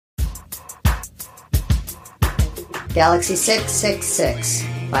Galaxy 666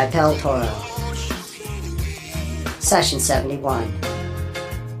 by Pel Toro. Session 71.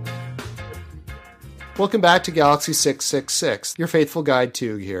 Welcome back to Galaxy 666, your faithful guide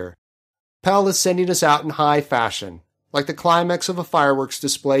too here. Pel is sending us out in high fashion. Like the climax of a fireworks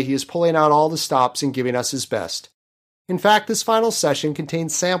display, he is pulling out all the stops and giving us his best. In fact, this final session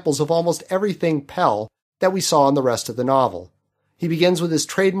contains samples of almost everything Pel that we saw in the rest of the novel. He begins with his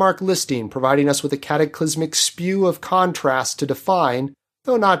trademark listing, providing us with a cataclysmic spew of contrast to define,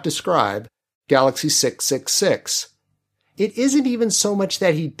 though not describe, Galaxy 666. It isn't even so much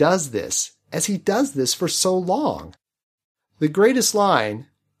that he does this, as he does this for so long. The greatest line,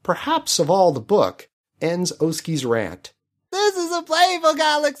 perhaps of all the book, ends Oski's rant. "This is a playful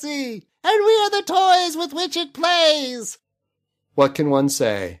galaxy, and we are the toys with which it plays." What can one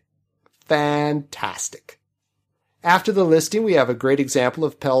say? Fantastic. After the listing, we have a great example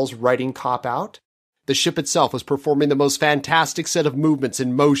of Pel's writing cop-out. The ship itself was performing the most fantastic set of movements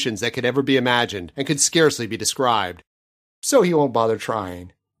and motions that could ever be imagined, and could scarcely be described. So he won't bother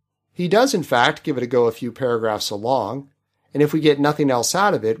trying. He does, in fact, give it a go a few paragraphs along, and if we get nothing else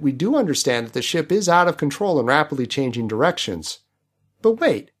out of it, we do understand that the ship is out of control and rapidly changing directions. But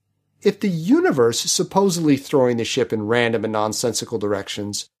wait, if the universe is supposedly throwing the ship in random and nonsensical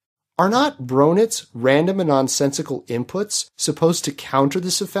directions, are not Bronit's random and nonsensical inputs supposed to counter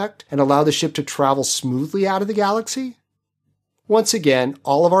this effect and allow the ship to travel smoothly out of the galaxy? Once again,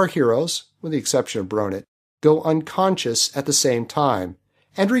 all of our heroes, with the exception of Bronit, go unconscious at the same time,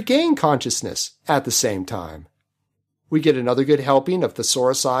 and regain consciousness at the same time. We get another good helping of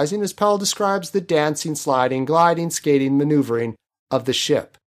thesaurusizing as Pel describes the dancing, sliding, gliding, skating, maneuvering of the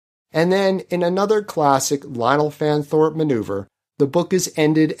ship. And then, in another classic Lionel Fanthorpe maneuver, the book is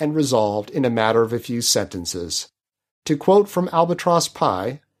ended and resolved in a matter of a few sentences. To quote from Albatross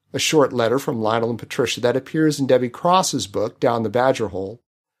Pie, a short letter from Lionel and Patricia that appears in Debbie Cross's book, Down the Badger Hole,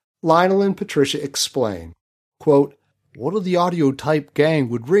 Lionel and Patricia explain, quote, "One of the audiotype gang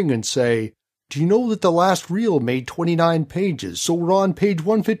would ring and say, 'Do you know that the last reel made 29 pages, so we're on page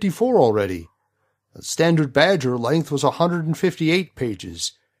 154 already?' The standard Badger length was 158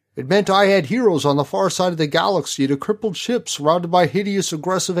 pages. It meant I had heroes on the far side of the galaxy and a crippled ship surrounded by hideous,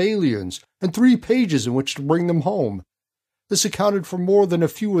 aggressive aliens, and 3 pages in which to bring them home. This accounted for more than a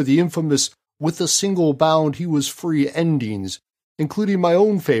few of the infamous 'with a single bound he was free' endings, including my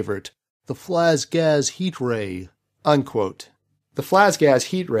own favorite, the Flas-Gas Heat Ray." Unquote. The Flas-Gas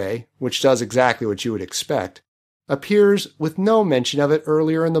Heat Ray, which does exactly what you would expect, appears with no mention of it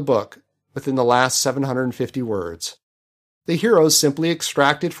earlier in the book, within the last 750 words. The heroes simply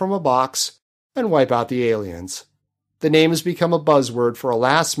extract it from a box and wipe out the aliens. The name has become a buzzword for a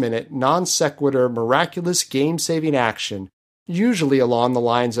last-minute, non-sequitur, miraculous game-saving action, usually along the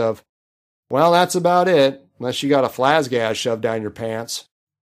lines of, "Well, that's about it, unless you got a Flas-Gas shoved down your pants."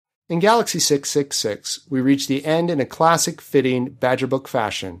 In Galaxy 666, we reach the end in a classic fitting Badger Book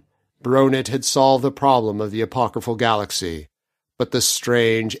fashion. Bronit had solved the problem of the apocryphal galaxy, but the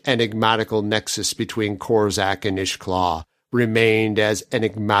strange, enigmatical nexus between Korzak and Ishklaw remained as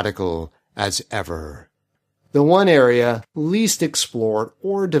enigmatical as ever. The one area least explored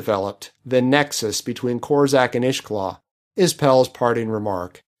or developed, the nexus between Korzak and Ishklaw, is Pel's parting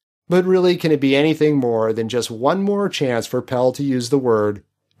remark. But really, can it be anything more than just one more chance for Pel to use the word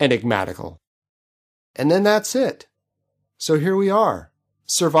enigmatical? And then that's it. So here we are,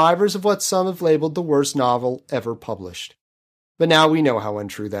 survivors of what some have labeled the worst novel ever published. But now we know how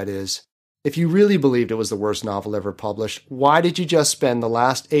untrue that is. If you really believed it was the worst novel ever published, why did you just spend the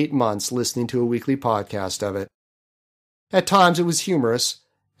last 8 months listening to a weekly podcast of it? At times it was humorous,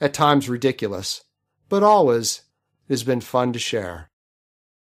 at times ridiculous, but always it has been fun to share.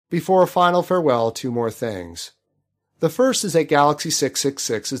 Before a final farewell, 2 more things. The first is that Galaxy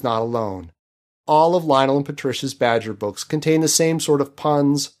 666 is not alone. All of Lionel and Patricia's Badger books contain the same sort of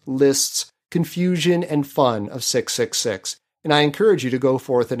puns, lists, confusion, and fun of 666, and I encourage you to go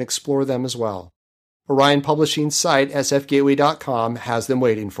forth and explore them as well. Orion Publishing's site, sfgateway.com, has them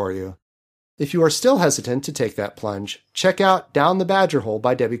waiting for you. If you are still hesitant to take that plunge, check out Down the Badger Hole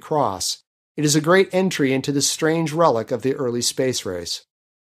by Debbie Cross. It is a great entry into this strange relic of the early space race.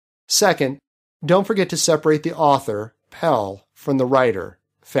 Second, don't forget to separate the author, Pel, from the writer,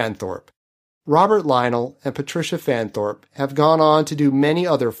 Fanthorpe. Robert Lionel and Patricia Fanthorpe have gone on to do many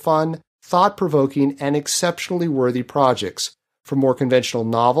other fun, thought-provoking, and exceptionally worthy projects, from more conventional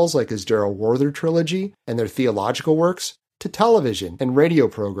novels like his Darrell Werther trilogy and their theological works, to television and radio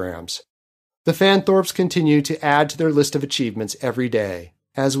programs. The Fanthorpes continue to add to their list of achievements every day,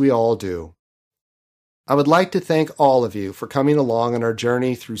 as we all do. I would like to thank all of you for coming along on our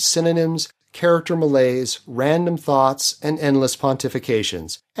journey through synonyms, character malaise, random thoughts, and endless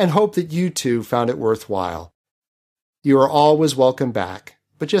pontifications, and hope that you too found it worthwhile. You are always welcome back,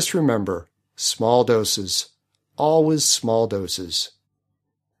 but just remember, small doses. Always small doses.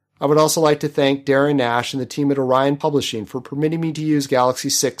 I would also like to thank Darren Nash and the team at Orion Publishing for permitting me to use Galaxy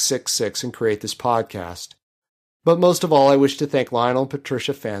 666 and create this podcast. But most of all, I wish to thank Lionel and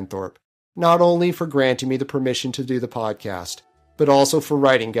Patricia Fanthorpe, not only for granting me the permission to do the podcast, but also for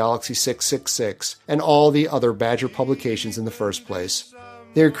writing Galaxy 666 and all the other Badger publications in the first place.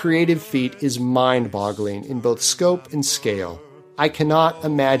 Their creative feat is mind-boggling in both scope and scale. I cannot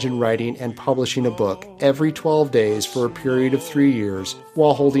imagine writing and publishing a book every 12 days for a period of 3 years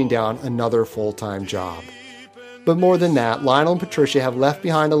while holding down another full-time job. But more than that, Lionel and Patricia have left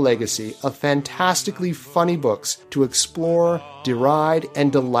behind a legacy of fantastically funny books to explore, deride,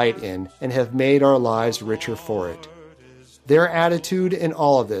 and delight in, and have made our lives richer for it. Their attitude in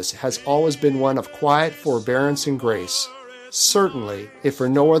all of this has always been one of quiet forbearance and grace. Certainly, if for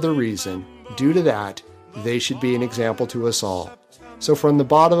no other reason, due to that, they should be an example to us all. So from the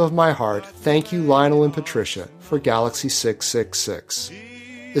bottom of my heart, thank you Lionel and Patricia for Galaxy 666.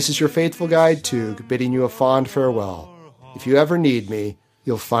 This is your faithful guide, Tug, bidding you a fond farewell. If you ever need me,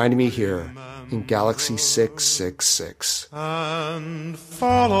 you'll find me here in Galaxy 666. And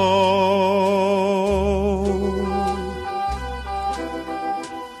follow,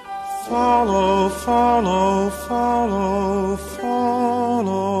 follow, follow, follow,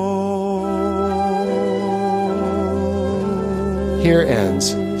 follow. Here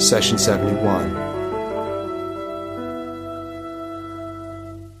ends Session 71.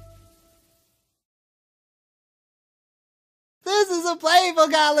 This is a playful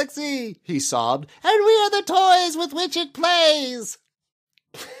galaxy, he sobbed, and we are the toys with which it plays.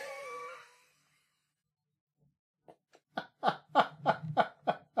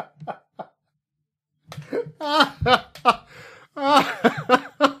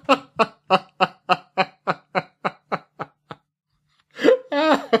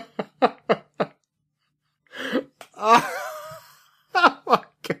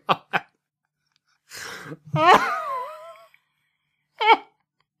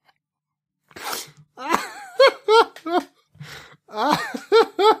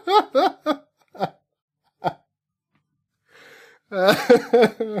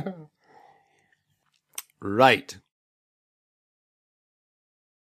 Right.